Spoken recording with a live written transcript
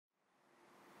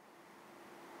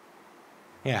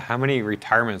Yeah, how many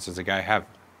retirements does a guy have?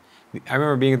 I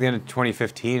remember being at the end of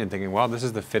 2015 and thinking, well, this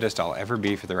is the fittest I'll ever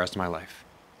be for the rest of my life.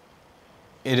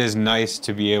 It is nice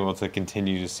to be able to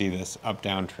continue to see this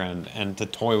up-down trend and to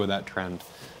toy with that trend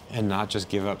and not just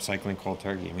give up cycling cold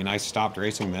turkey. I mean, I stopped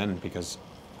racing then because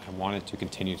I wanted to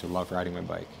continue to love riding my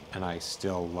bike, and I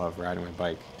still love riding my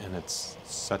bike, and it's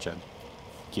such a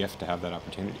gift to have that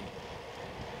opportunity.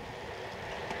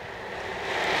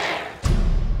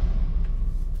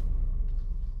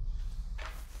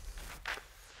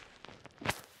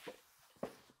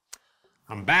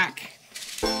 I'm back.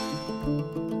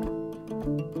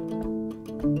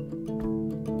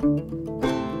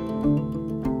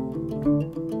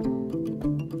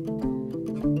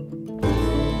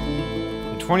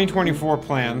 The 2024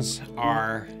 plans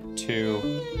are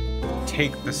to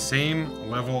take the same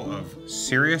level of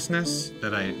seriousness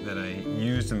that I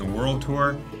used in the World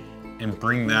Tour and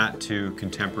bring that to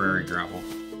contemporary gravel.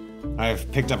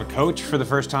 I've picked up a coach for the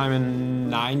first time in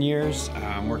 9 years.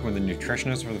 I'm working with a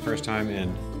nutritionist for the first time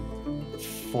in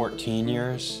 14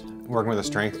 years. Working with a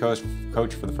strength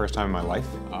coach for the first time in my life,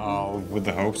 with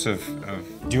the hopes of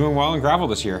doing well in gravel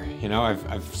this year. You know,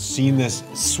 I've seen this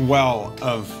swell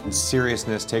of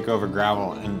seriousness take over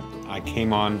gravel, and I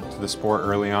came on to the sport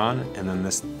early on, and then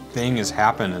this thing has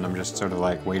happened, and I'm just sort of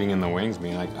like waiting in the wings,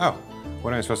 being like, oh,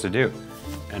 what am I supposed to do?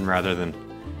 And rather than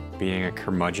being a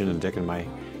curmudgeon and digging my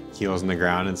heels in the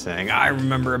ground and saying, I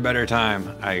remember a better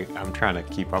time, I'm trying to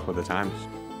keep up with the times.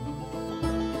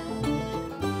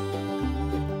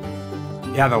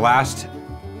 Yeah, the last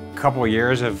couple of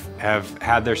years have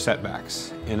had their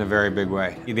setbacks in a very big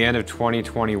way. At the end of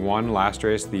 2021, last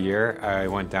race of the year, I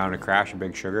went down to crash a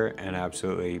Big Sugar and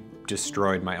absolutely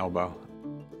destroyed my elbow.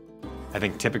 I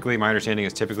think typically, my understanding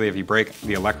is typically if you break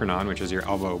the olecranon, which is your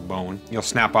elbow bone, you'll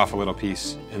snap off a little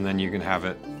piece and then you can have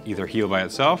it either heal by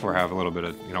itself or have a little bit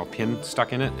of, you know, pin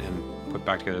stuck in it and put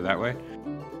back together that way.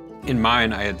 In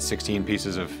mine, I had 16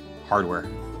 pieces of hardware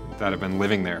that have been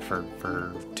living there for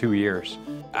 2 years.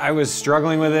 I was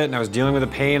struggling with it and I was dealing with the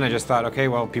pain. I just thought, okay,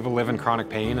 well, people live in chronic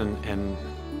pain and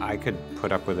I could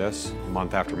put up with this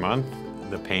month after month.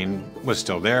 The pain was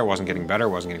still there, it wasn't getting better, it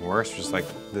wasn't getting worse, just like,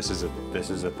 this is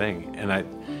a thing. And I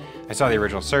saw the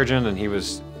original surgeon and he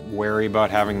was wary about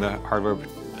having the hardware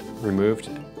removed.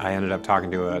 I ended up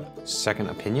talking to a second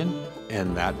opinion,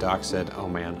 and that doc said, oh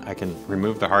man, I can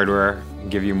remove the hardware,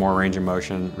 give you more range of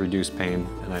motion, reduce pain,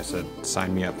 and I said,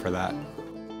 sign me up for that.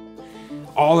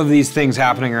 All of these things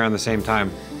happening around the same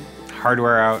time.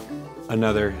 Hardware out,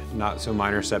 another not so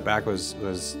minor setback was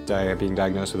being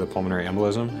diagnosed with a pulmonary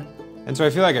embolism. And so I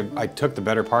feel like I took the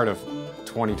better part of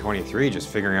 2023 just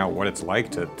figuring out what it's like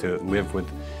to live with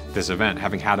this event,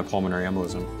 having had a pulmonary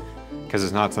embolism, because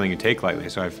it's not something you take lightly.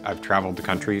 So I've traveled the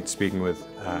country speaking with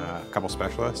a couple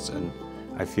specialists, and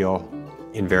I feel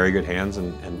in very good hands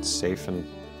and safe and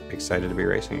excited to be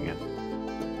racing again.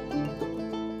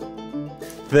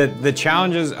 The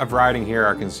challenges of riding here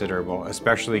are considerable,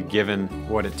 especially given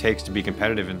what it takes to be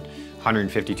competitive in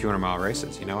 150, 200-mile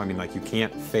races. You know, I mean, like, you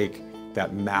can't fake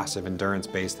that massive endurance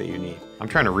base that you need. I'm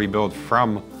trying to rebuild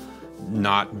from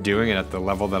not doing it at the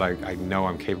level that I know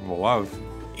I'm capable of.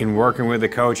 In working with the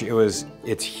coach,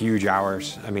 it's huge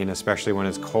hours. I mean, especially when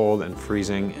it's cold and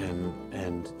freezing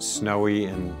and snowy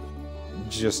and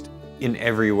just in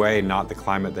every way not the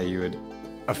climate that you would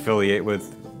affiliate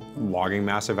with logging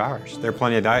massive hours. There are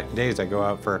plenty of days I go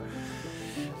out for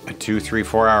a 2, 3,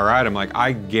 4-hour ride. I'm like,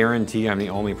 I guarantee I'm the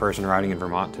only person riding in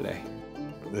Vermont today.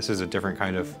 This is a different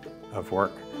kind of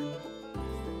work.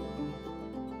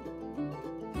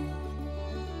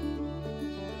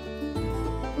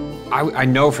 I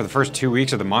know for the first 2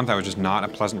 weeks of the month I was just not a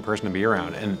pleasant person to be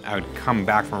around, and I would come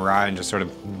back from a ride and just sort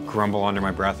of grumble under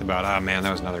my breath about, oh man,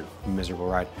 that was another miserable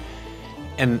ride.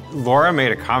 And Laura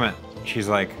made a comment. She's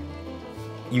like,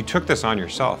 you took this on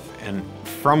yourself. And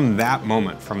from that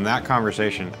moment, from that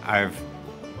conversation, I've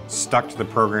stuck to the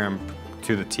program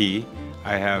to the T.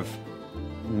 I have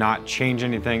not changed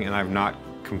anything, and I've not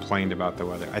complained about the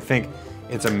weather. I think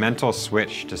it's a mental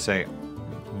switch to say,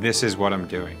 this is what I'm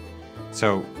doing.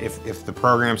 So if the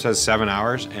program says 7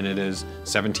 hours and it is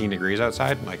 17 degrees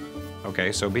outside, I'm like,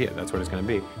 okay, so be it, that's what it's gonna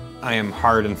be. I am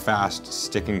hard and fast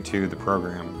sticking to the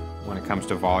program when it comes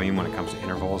to volume, when it comes to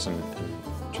intervals, and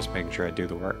just making sure I do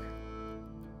the work.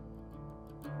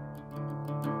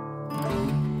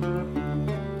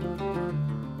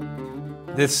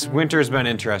 This winter's been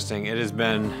interesting. It has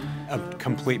been a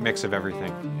complete mix of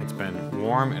everything. It's been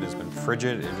warm, it has been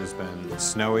frigid, it has been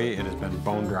snowy, it has been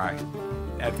bone dry.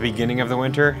 At the beginning of the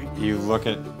winter, you look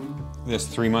at this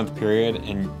 3-month period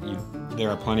and there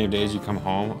are plenty of days you come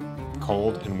home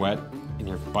cold and wet and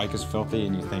your bike is filthy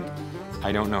and you think,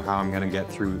 I don't know how I'm gonna get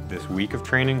through this week of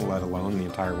training, let alone the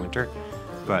entire winter,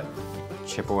 but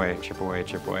chip away, chip away,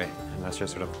 chip away. And that's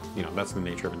just sort of, you know, that's the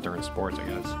nature of endurance sports, I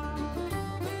guess.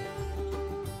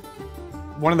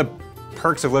 One of the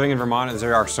perks of living in Vermont is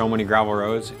there are so many gravel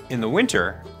roads. In the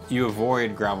winter, you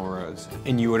avoid gravel roads,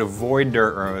 and you would avoid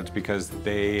dirt roads because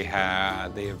they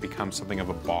have become something of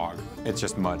a bog. It's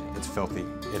just mud, it's filthy.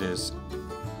 It is,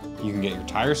 you can get your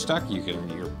tires stuck,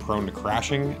 you're prone to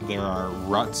crashing. There are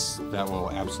ruts that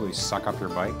will absolutely suck up your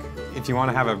bike. If you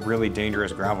want to have a really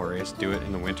dangerous gravel race, do it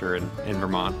in the winter in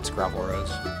Vermont. It's gravel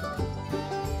roads.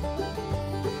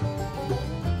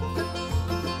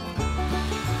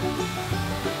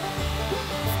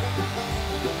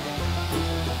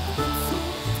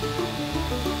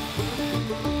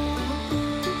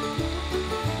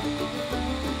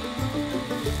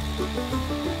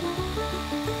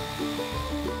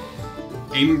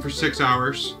 Aiming for 6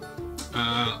 hours,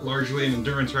 largely an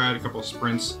endurance ride, a couple of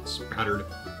sprints scattered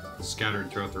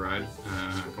throughout the ride.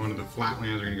 Going to the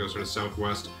flatlands, we're going to go sort of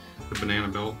southwest, the banana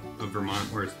belt of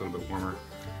Vermont, where it's a little bit warmer.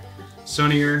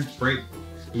 Sunnier, bright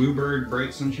bluebird,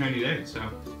 bright sunshiny day, so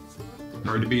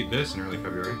hard to beat this in early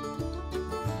February.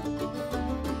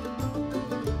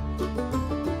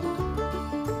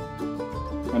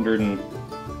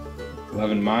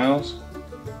 $111 miles.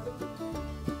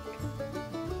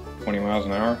 20 miles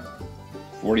an hour,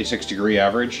 46-degree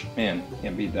average. Man,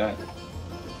 can't beat that.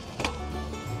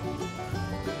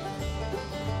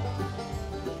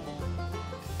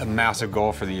 A massive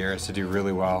goal for the year is to do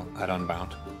really well at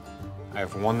Unbound.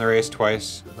 I've won the race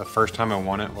twice. The first time I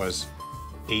won it was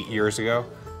 8 years ago.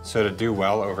 So to do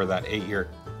well over that 8-year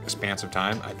expanse of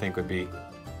time, I think would be,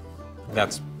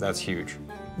 that's huge.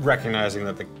 Recognizing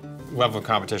that the level of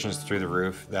competition is through the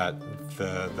roof, that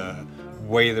the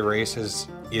way the race is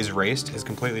raced is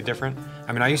completely different.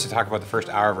 I mean, I used to talk about the first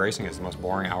hour of racing as the most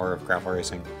boring hour of gravel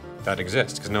racing that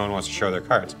exists because no one wants to show their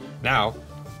cards. Now,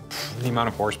 the amount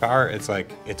of horsepower, it's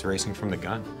like, it's racing from the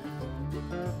gun.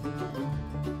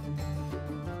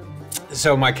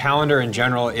 So my calendar in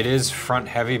general, it is front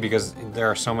heavy because there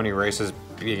are so many races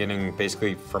beginning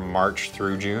basically from March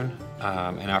through June.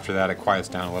 And after that, it quiets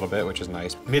down a little bit, which is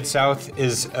nice. Mid-South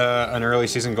is an early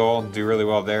season goal, do really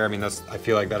well there. I mean, I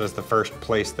feel like that is the first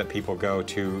place that people go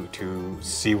to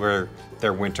see where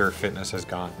their winter fitness has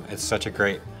gone. It's such a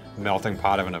great melting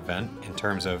pot of an event in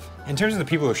terms of the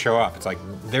people who show up. It's like,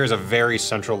 there's a very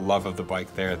central love of the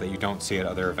bike there that you don't see at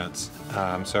other events.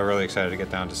 So really excited to get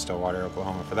down to Stillwater,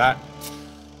 Oklahoma for that.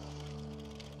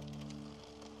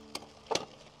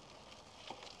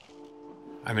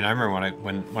 I mean, I remember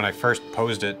when I first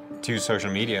posed it to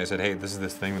social media, I said, hey, this is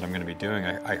this thing that I'm going to be doing.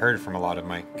 I heard from a lot of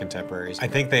my contemporaries. I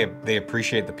think they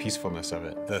appreciate the peacefulness of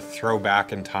it, the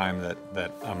throwback in time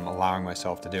that I'm allowing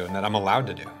myself to do and that I'm allowed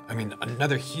to do. I mean,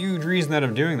 another huge reason that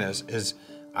I'm doing this is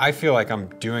I feel like I'm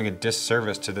doing a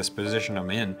disservice to this position I'm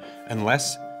in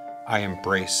unless I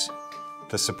embrace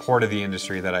the support of the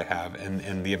industry that I have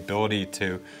and the ability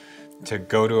to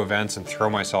go to events and throw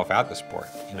myself at the sport.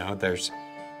 You know,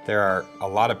 there are a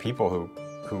lot of people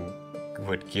who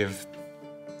would give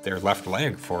their left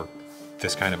leg for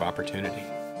this kind of opportunity.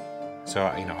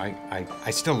 So, you know,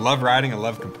 I still love riding, I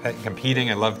love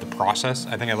competing, I love the process.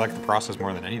 I think I like the process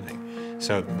more than anything.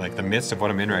 So, like, the midst of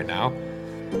what I'm in right now,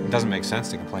 it doesn't make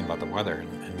sense to complain about the weather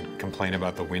and complain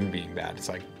about the wind being bad. It's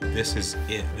like, this is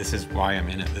it. This is why I'm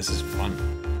in it. This is fun.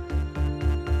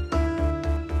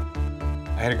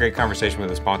 I had a great conversation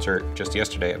with a sponsor just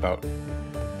yesterday about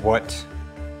what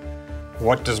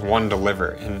does one deliver?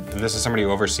 And this is somebody who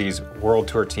oversees World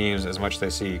Tour teams as much as they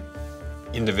see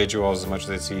individuals, as much as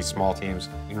they see small teams.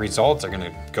 And results are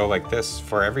gonna go like this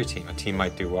for every team. A team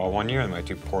might do well one year, they might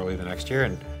do poorly the next year,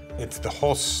 and it's the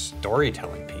whole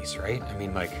storytelling piece, right? I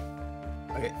mean, like,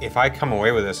 if I come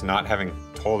away with this not having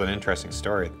told an interesting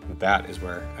story, that is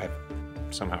where I've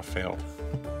somehow failed.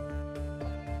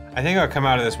 I think I'll come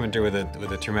out of this winter with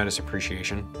a tremendous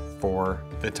appreciation for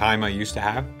the time I used to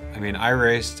have. I mean, I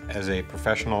raced as a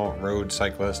professional road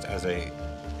cyclist, as a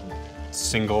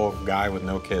single guy with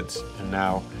no kids, and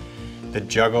now the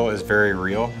juggle is very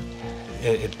real.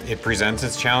 It presents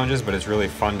its challenges, but it's really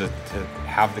fun to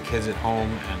have the kids at home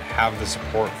and have the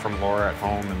support from Laura at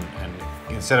home. And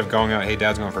instead of going out, hey,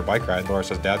 Dad's going for a bike ride, Laura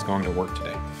says, Dad's going to work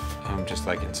today. I'm just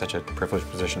like in such a privileged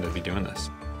position to be doing this.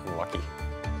 I'm lucky.